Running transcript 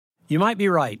You might be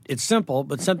right. It's simple,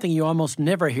 but something you almost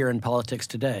never hear in politics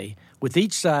today, with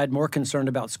each side more concerned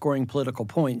about scoring political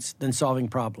points than solving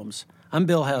problems. I'm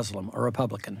Bill Haslam, a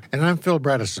Republican. And I'm Phil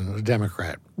Bredesen, a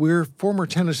Democrat. We're former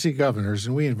Tennessee governors,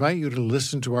 and we invite you to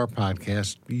listen to our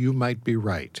podcast, You Might Be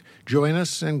Right. Join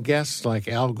us and guests like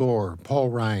Al Gore, Paul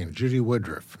Ryan, Judy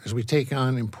Woodruff, as we take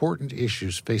on important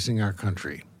issues facing our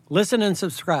country. Listen and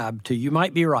subscribe to You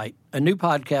Might Be Right, a new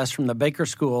podcast from the Baker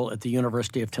School at the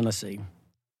University of Tennessee.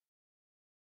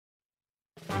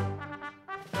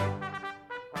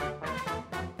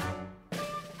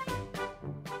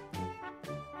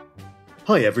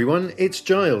 Hi everyone, it's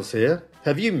Giles here.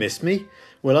 Have you missed me?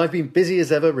 Well, I've been busy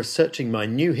as ever researching my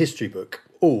new history book,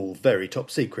 all very top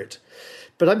secret.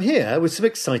 But I'm here with some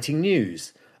exciting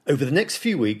news. Over the next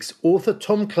few weeks, author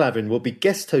Tom Clavin will be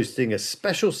guest hosting a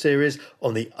special series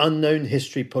on the Unknown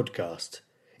History podcast.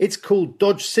 It's called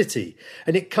Dodge City,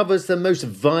 and it covers the most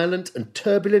violent and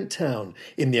turbulent town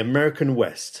in the American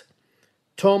West.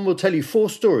 Tom will tell you 4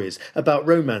 stories about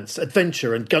romance,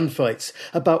 adventure and gunfights,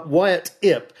 about Wyatt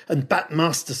Earp and Bat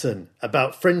Masterson,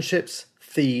 about friendships,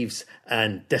 thieves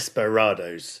and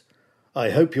desperados. I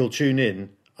hope you'll tune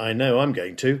in. I know I'm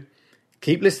going to.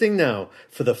 Keep listening now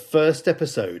for the first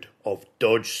episode of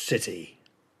Dodge City.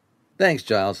 Thanks,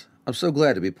 Giles. I'm so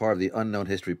glad to be part of the Unknown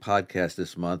History podcast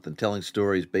this month and telling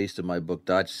stories based on my book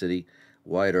Dodge City,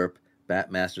 Wyatt Earp,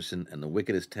 Bat Masterson, and the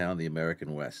Wickedest Town in the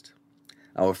American West.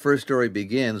 Our first story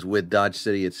begins with Dodge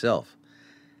City itself.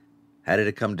 How did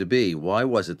it come to be? Why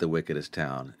was it the wickedest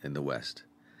town in the West?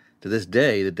 To this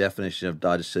day, the definition of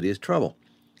Dodge City is trouble.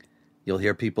 You'll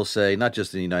hear people say, not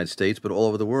just in the United States, but all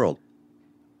over the world,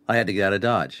 I had to get out of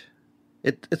Dodge.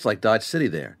 It's like Dodge City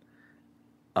there.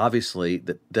 Obviously,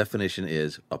 the definition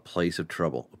is a place of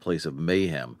trouble, a place of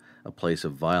mayhem, a place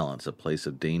of violence, a place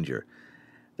of danger.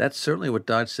 That's certainly what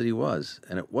Dodge City was,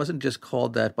 and it wasn't just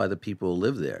called that by the people who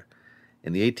lived there.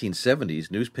 In the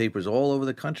 1870s, newspapers all over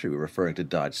the country were referring to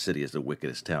Dodge City as the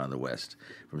wickedest town in the West,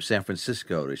 from San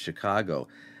Francisco to Chicago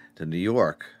to New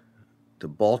York to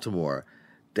Baltimore,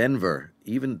 Denver,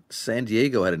 even San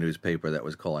Diego had a newspaper that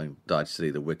was calling Dodge City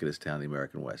the wickedest town in the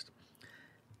American West.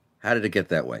 How did it get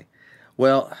that way?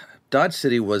 Well, Dodge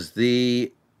City was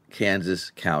the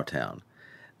Kansas cow town.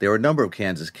 There were a number of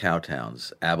Kansas cow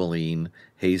towns, Abilene,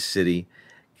 Hays City.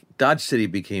 Dodge City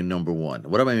became number one.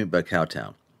 What do I mean by cow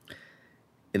town?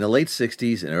 In the late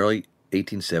 60s and early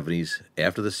 1870s,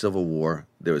 after the Civil War,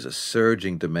 there was a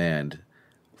surging demand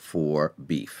for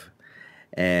beef.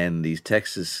 And these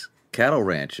Texas cattle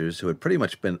ranchers, who had pretty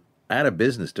much been out of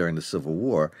business during the Civil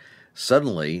War,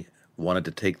 suddenly wanted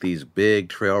to take these big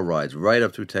trail rides right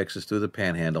up through Texas, through the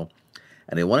Panhandle,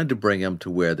 and they wanted to bring them to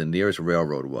where the nearest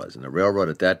railroad was. And the railroad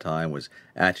at that time was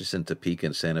Atchison, Topeka,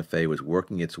 and Santa Fe, was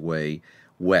working its way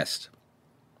west.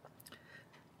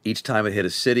 Each time it hit a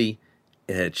city,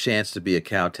 it had a chance to be a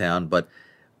cow town, but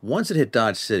once it hit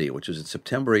Dodge City, which was in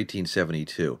September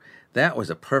 1872, that was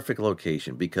a perfect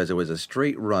location because it was a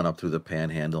straight run up through the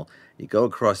Panhandle. You go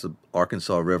across the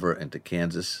Arkansas River into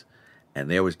Kansas, and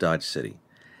there was Dodge City.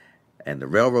 And the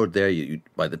railroad there,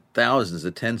 by the thousands,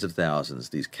 the tens of thousands,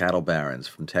 these cattle barons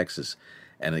from Texas,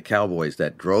 and the cowboys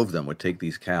that drove them would take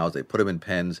these cows, they put them in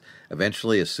pens.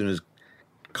 Eventually, as soon as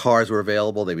cars were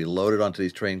available, they'd be loaded onto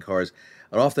these train cars,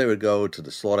 and off they would go to the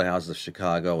slaughterhouses of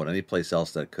Chicago and any place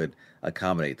else that could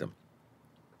accommodate them.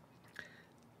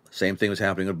 Same thing was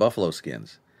happening with buffalo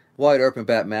skins. Wyatt Earp and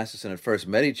Bat Masterson at first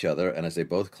met each other, and as they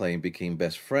both claimed, became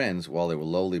best friends while they were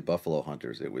lowly buffalo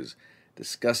hunters. It was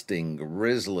disgusting,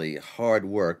 grisly, hard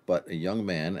work, but a young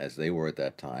man, as they were at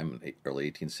that time, in the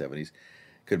early 1870s,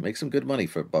 could make some good money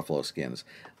for buffalo skins.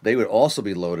 They would also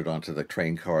be loaded onto the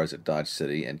train cars at Dodge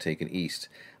City and taken east,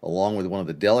 along with one of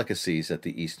the delicacies that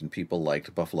the eastern people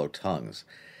liked, buffalo tongues.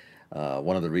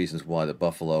 One of the reasons why the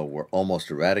buffalo were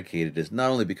almost eradicated is not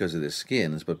only because of their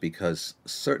skins, but because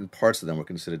certain parts of them were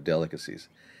considered delicacies.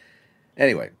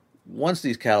 Anyway, once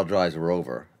these cattle drives were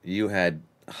over, you had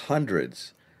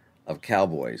hundreds of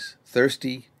cowboys,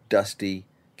 thirsty, dusty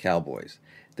cowboys.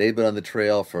 They'd been on the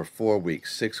trail for 4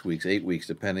 weeks, 6 weeks, 8 weeks,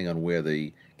 depending on where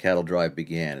the cattle drive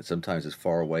began, and sometimes as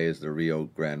far away as the Rio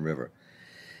Grande River.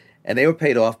 And they were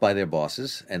paid off by their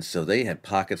bosses, and so they had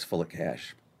pockets full of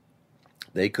cash.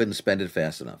 They couldn't spend it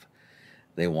fast enough.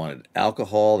 They wanted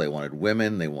alcohol, they wanted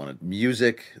women, they wanted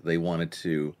music, they wanted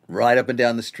to ride up and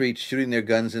down the street shooting their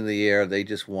guns in the air. They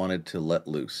just wanted to let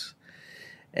loose.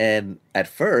 And at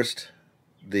first,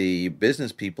 the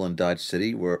business people in Dodge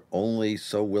City were only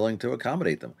so willing to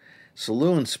accommodate them.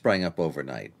 Saloons sprang up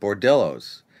overnight,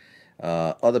 bordellos,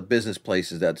 other business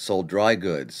places that sold dry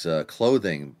goods,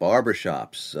 clothing,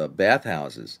 barbershops,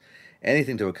 bathhouses,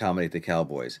 anything to accommodate the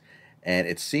cowboys. And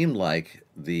it seemed like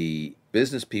the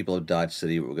business people of Dodge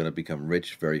City were going to become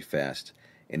rich very fast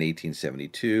in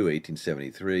 1872,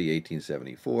 1873,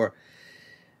 1874.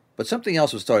 But something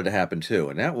else was starting to happen too,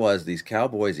 and that was these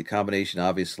cowboys, the combination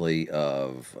obviously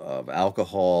of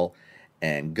alcohol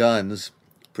and guns,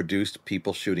 produced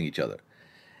people shooting each other.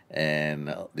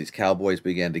 And these cowboys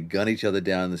began to gun each other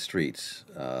down in the streets.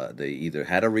 They either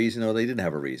had a reason or they didn't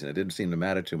have a reason. It didn't seem to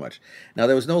matter too much. Now,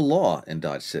 there was no law in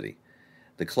Dodge City.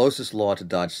 The closest law to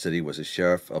Dodge City was a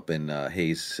sheriff up in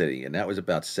Hayes City, and that was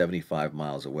about 75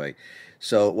 miles away.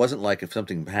 So it wasn't like if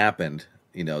something happened,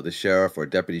 the sheriff or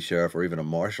deputy sheriff or even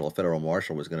a federal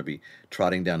marshal was going to be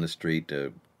trotting down the street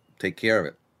to take care of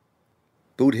it.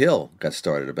 Boot Hill got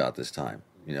started about this time.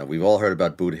 We've all heard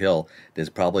about Boot Hill. There's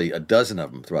probably a dozen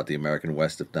of them throughout the American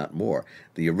West, if not more.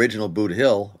 The original Boot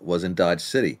Hill was in Dodge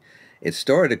City. It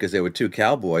started because there were two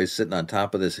cowboys sitting on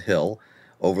top of this hill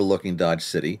overlooking Dodge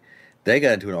City. They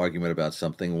got into an argument about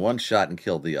something. One shot and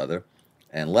killed the other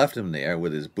and left him there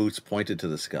with his boots pointed to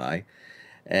the sky.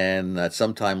 And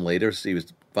sometime later, he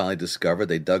was finally discovered.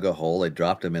 They dug a hole. They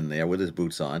dropped him in there with his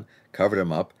boots on, covered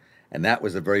him up, and that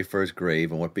was the very first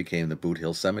grave in what became the Boot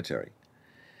Hill Cemetery.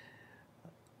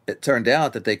 It turned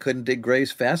out that they couldn't dig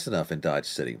graves fast enough in Dodge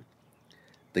City.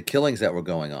 The killings that were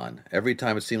going on, every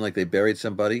time it seemed like they buried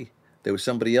somebody, there was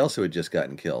somebody else who had just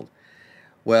gotten killed.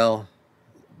 Well,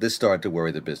 this started to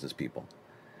worry the business people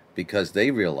because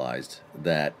they realized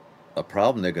that a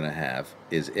problem they're going to have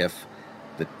is if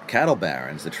the cattle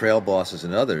barons, the trail bosses,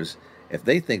 and others, if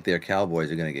they think their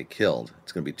cowboys are going to get killed,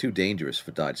 it's going to be too dangerous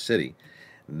for Dodge City.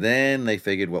 Then they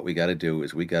figured what we got to do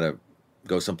is we got to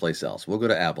go someplace else. We'll go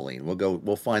to Abilene.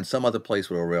 We'll find some other place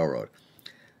with a railroad.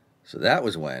 So that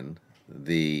was when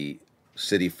the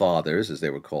city fathers, as they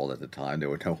were called at the time, there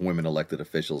were no women elected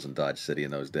officials in Dodge City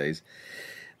in those days,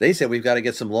 they said, we've got to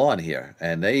get some law in here.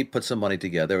 And they put some money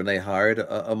together and they hired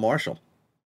a marshal.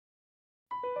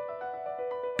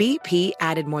 BP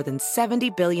added more than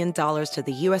 $70 billion to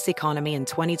the U.S. economy in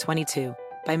 2022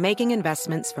 by making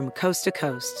investments from coast to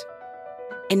coast.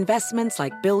 Investments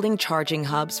like building charging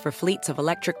hubs for fleets of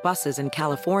electric buses in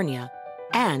California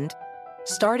and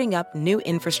starting up new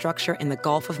infrastructure in the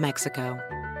Gulf of Mexico.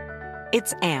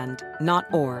 It's and,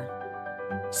 not or.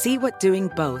 See what doing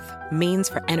both means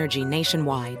for energy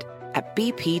nationwide at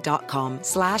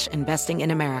bp.com/investing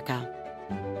in America.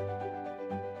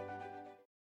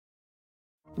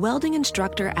 Welding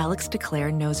instructor Alex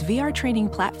DeClaire knows VR training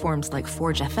platforms like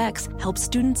Forge FX help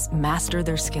students master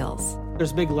their skills.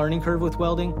 There's a big learning curve with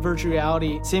welding. Virtual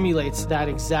reality simulates that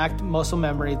exact muscle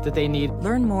memory that they need.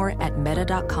 Learn more at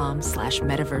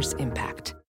meta.com/metaverse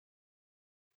impact.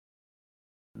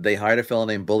 They hired a fellow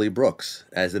named Bully Brooks.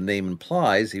 As the name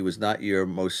implies, he was not your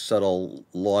most subtle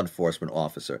law enforcement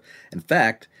officer. In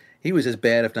fact, he was as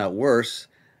bad, if not worse,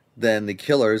 than the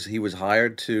killers he was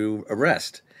hired to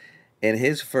arrest. In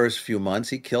his first few months,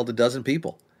 he killed a dozen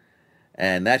people.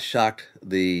 And that shocked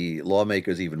the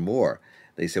lawmakers even more.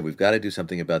 They said, we've got to do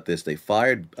something about this. They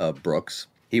fired Brooks.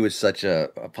 He was such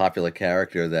a popular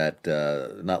character that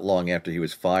not long after he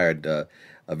was fired, a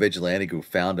vigilante group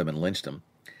found him and lynched him.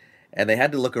 And they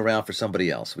had to look around for somebody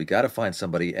else. We got to find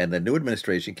somebody. And the new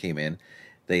administration came in.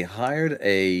 They hired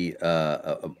a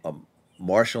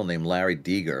marshal named Larry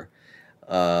Deeger.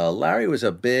 Larry was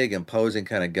a big, imposing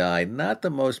kind of guy, not the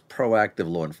most proactive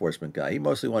law enforcement guy. He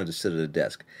mostly wanted to sit at a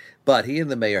desk. But he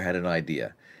and the mayor had an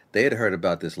idea. They had heard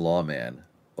about this lawman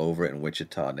over in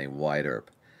Wichita named Wyatt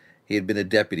Earp. He had been a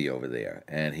deputy over there,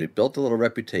 and he built a little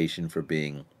reputation for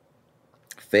being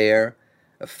fair,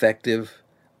 effective,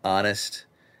 honest,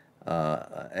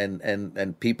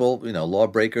 and people,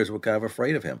 lawbreakers were kind of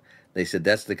afraid of him. They said,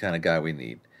 that's the kind of guy we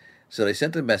need. So they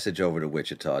sent a message over to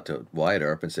Wichita, to Wyatt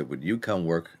Earp, and said, would you come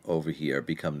work over here,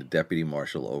 become the deputy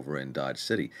marshal over in Dodge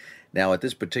City? Now, at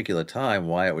this particular time,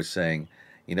 Wyatt was saying,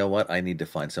 you know what, I need to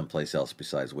find someplace else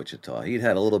besides Wichita. He'd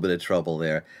had a little bit of trouble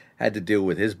there, had to deal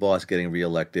with his boss getting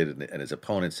reelected, and his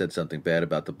opponent said something bad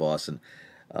about the boss, and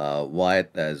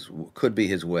Wyatt, as could be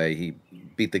his way, he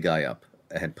beat the guy up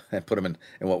and put him in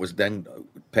what was then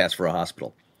passed for a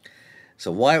hospital.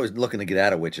 So Wyatt was looking to get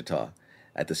out of Wichita.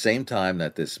 At the same time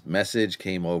that this message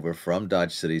came over from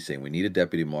Dodge City saying we need a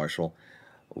deputy marshal,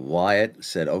 Wyatt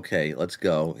said, okay, let's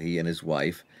go. He and his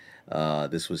wife,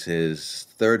 this was his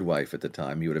third wife at the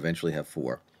time. He would eventually have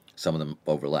four. Some of them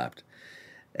overlapped.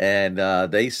 And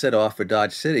they set off for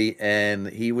Dodge City, and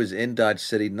he was in Dodge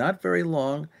City not very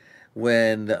long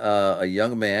when a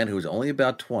young man who was only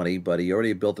about 20, but he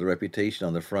already built a reputation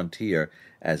on the frontier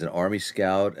as an Army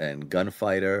scout and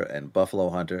gunfighter and buffalo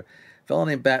hunter, a fellow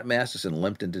named Bat Masterson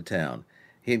limped into town.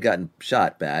 He had gotten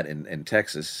shot, Bat, in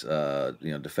Texas,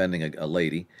 defending a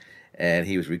lady, and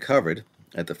he was recovered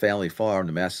at the family farm,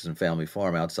 the Masterson family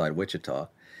farm outside Wichita,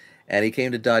 and he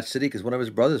came to Dodge City because one of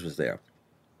his brothers was there.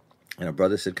 And a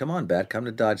brother said, come on, Bat, come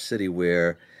to Dodge City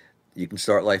where you can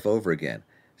start life over again.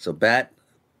 So Bat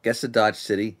gets to Dodge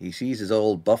City. He sees his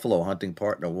old buffalo hunting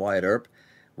partner, Wyatt Earp.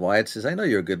 Wyatt says, I know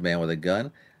you're a good man with a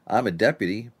gun. I'm a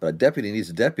deputy, but a deputy needs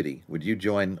a deputy. Would you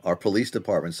join our police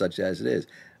department such as it is?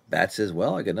 Bat says,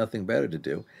 well, I got nothing better to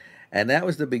do. And that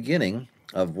was the beginning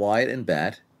of Wyatt and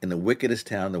Bat in the wickedest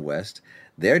town in the West.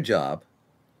 Their job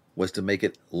was to make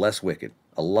it less wicked,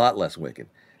 a lot less wicked.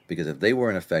 Because if they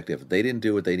weren't effective, if they didn't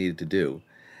do what they needed to do,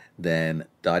 then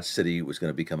Dodge City was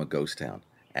going to become a ghost town.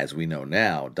 As we know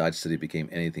now, Dodge City became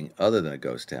anything other than a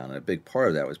ghost town, and a big part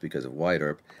of that was because of Wyatt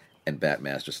Earp and Bat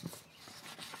Masterson.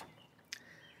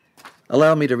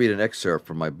 Allow me to read an excerpt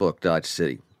from my book, Dodge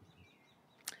City.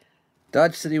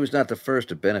 Dodge City was not the first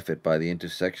to benefit by the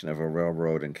intersection of a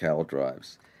railroad and cattle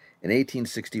drives. In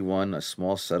 1861, a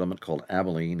small settlement called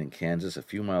Abilene in Kansas, a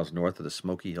few miles north of the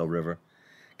Smoky Hill River,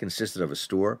 consisted of a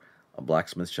store, a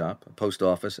blacksmith shop, a post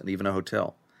office, and even a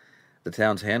hotel. The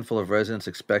town's handful of residents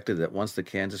expected that once the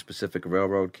Kansas Pacific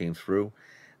Railroad came through,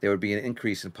 there would be an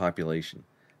increase in population.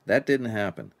 That didn't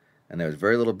happen, and there was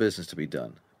very little business to be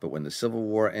done. But when the Civil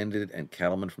War ended and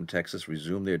cattlemen from Texas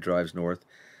resumed their drives north,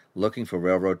 looking for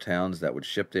railroad towns that would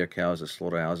ship their cows to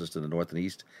slaughterhouses to the north and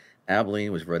east,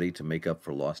 Abilene was ready to make up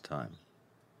for lost time.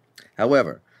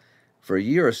 However, for a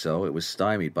year or so, it was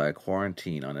stymied by a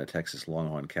quarantine on the Texas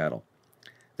Longhorn cattle.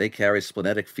 They carried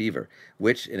splenetic fever,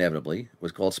 which, inevitably,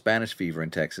 was called Spanish fever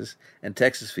in Texas, and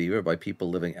Texas fever by people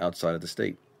living outside of the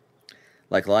state.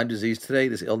 Like Lyme disease today,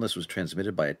 this illness was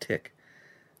transmitted by a tick.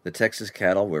 The Texas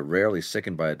cattle were rarely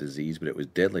sickened by a disease, but it was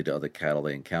deadly to other cattle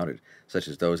they encountered, such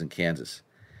as those in Kansas.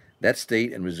 That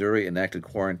state and Missouri enacted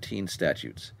quarantine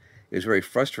statutes. It was very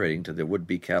frustrating to the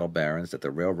would-be cattle barons that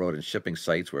the railroad and shipping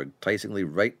sites were enticingly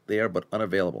right there but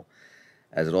unavailable,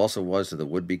 as it also was to the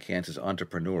would-be Kansas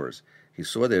entrepreneurs who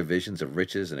saw their visions of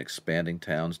riches and expanding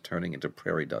towns turning into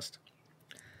prairie dust.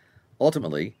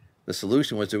 Ultimately, the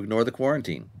solution was to ignore the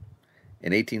quarantine.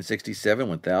 In 1867,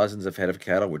 when thousands of head of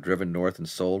cattle were driven north and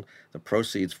sold, the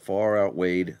proceeds far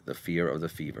outweighed the fear of the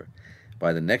fever.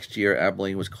 By the next year,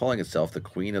 Abilene was calling itself the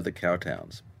Queen of the Cow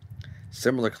Towns.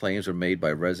 Similar claims were made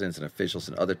by residents and officials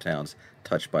in other towns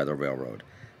touched by the railroad.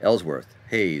 Ellsworth,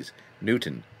 Hayes,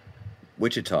 Newton,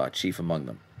 Wichita chief among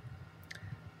them.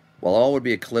 While all would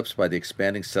be eclipsed by the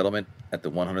expanding settlement at the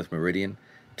 100th meridian,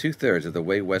 2/3 of the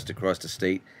way west across the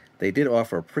state, they did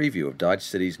offer a preview of Dodge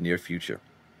City's near future.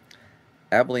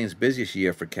 Abilene's busiest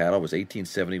year for cattle was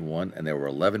 1871, and there were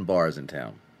 11 bars in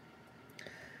town.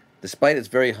 Despite its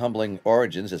very humbling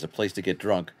origins as a place to get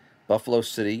drunk, Buffalo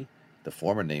City, the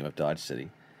former name of Dodge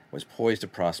City, was poised to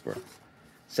prosper.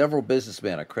 Several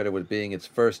businessmen are credited with being its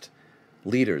first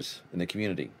leaders in the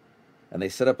community, and they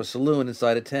set up a saloon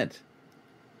inside a tent.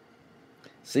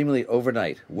 Seemingly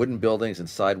overnight, wooden buildings and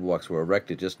sidewalks were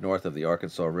erected just north of the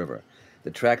Arkansas River. The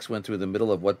tracks went through the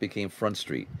middle of what became Front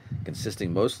Street,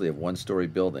 consisting mostly of one-story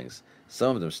buildings,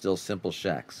 some of them still simple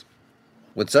shacks.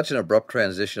 With such an abrupt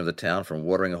transition of the town from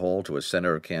watering hole to a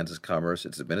center of Kansas commerce,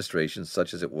 its administration,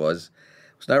 such as it was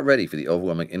not ready for the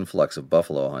overwhelming influx of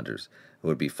buffalo hunters, who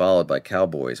would be followed by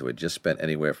cowboys who had just spent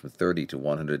anywhere from 30 to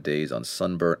 100 days on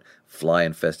sunburnt,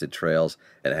 fly-infested trails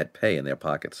and had pay in their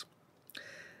pockets.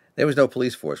 There was no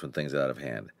police force when things got out of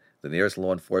hand. The nearest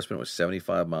law enforcement was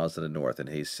 75 miles to the north in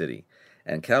Hayes City,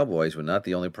 and cowboys were not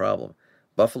the only problem.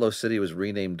 Buffalo City was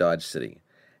renamed Dodge City,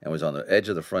 and was on the edge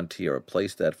of the frontier, a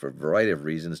place that, for a variety of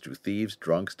reasons, drew thieves,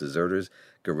 drunks, deserters,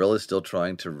 guerrillas still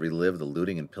trying to relive the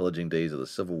looting and pillaging days of the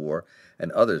Civil War,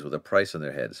 and others with a price on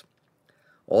their heads.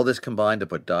 All this combined to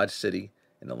put Dodge City,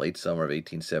 in the late summer of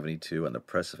 1872, on the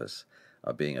precipice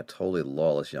of being a totally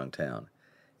lawless young town.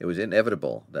 It was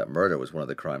inevitable that murder was one of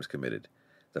the crimes committed.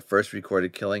 The first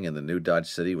recorded killing in the new Dodge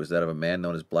City was that of a man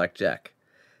known as Black Jack.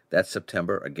 That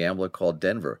September, a gambler called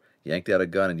Denver yanked out a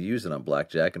gun and used it on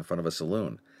Black Jack in front of a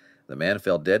saloon. The man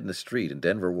fell dead in the street, and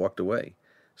Denver walked away.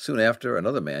 Soon after,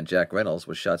 another man, Jack Reynolds,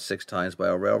 was shot 6 times by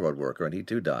a railroad worker, and he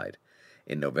too died.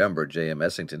 In November, J.M.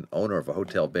 Essington, owner of a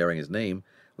hotel bearing his name,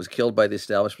 was killed by the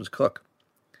establishment's cook.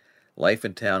 Life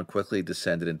in town quickly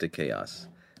descended into chaos.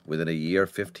 Within a year,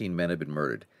 15 men had been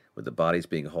murdered, with the bodies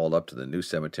being hauled up to the new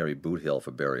cemetery Boot Hill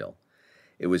for burial.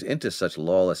 It was into such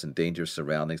lawless and dangerous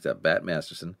surroundings that Bat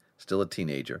Masterson, still a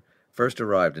teenager, first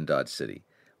arrived in Dodge City.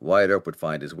 Wyatt Earp would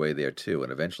find his way there too,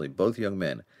 and eventually both young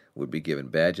men would be given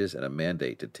badges and a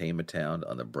mandate to tame a town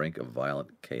on the brink of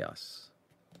violent chaos.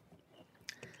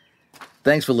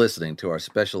 Thanks for listening to our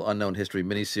special Unknown History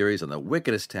mini-series on the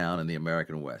wickedest town in the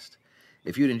American West.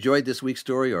 If you'd enjoyed this week's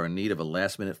story or are in need of a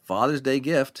last-minute Father's Day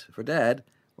gift for Dad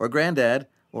or Granddad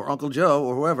or Uncle Joe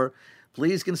or whoever,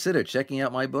 please consider checking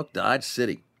out my book, Dodge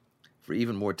City. For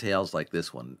even more tales like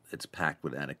this one, it's packed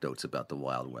with anecdotes about the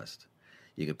Wild West.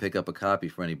 You can pick up a copy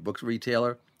for any books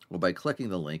retailer or by clicking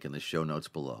the link in the show notes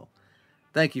below.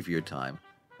 Thank you for your time,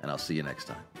 and I'll see you next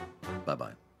time.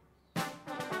 Bye-bye.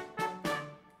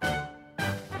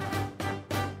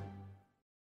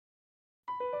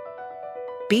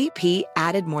 BP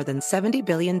added more than $70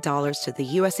 billion to the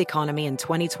U.S. economy in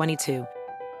 2022.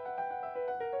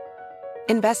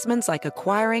 Investments like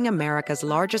acquiring America's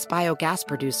largest biogas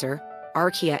producer,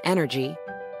 Archaea Energy,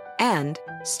 and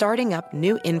starting up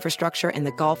new infrastructure in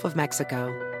the Gulf of Mexico.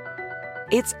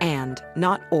 It's and,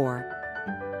 not or.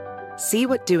 See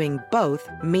what doing both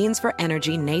means for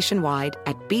energy nationwide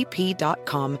at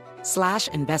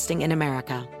bp.com/investing in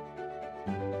America.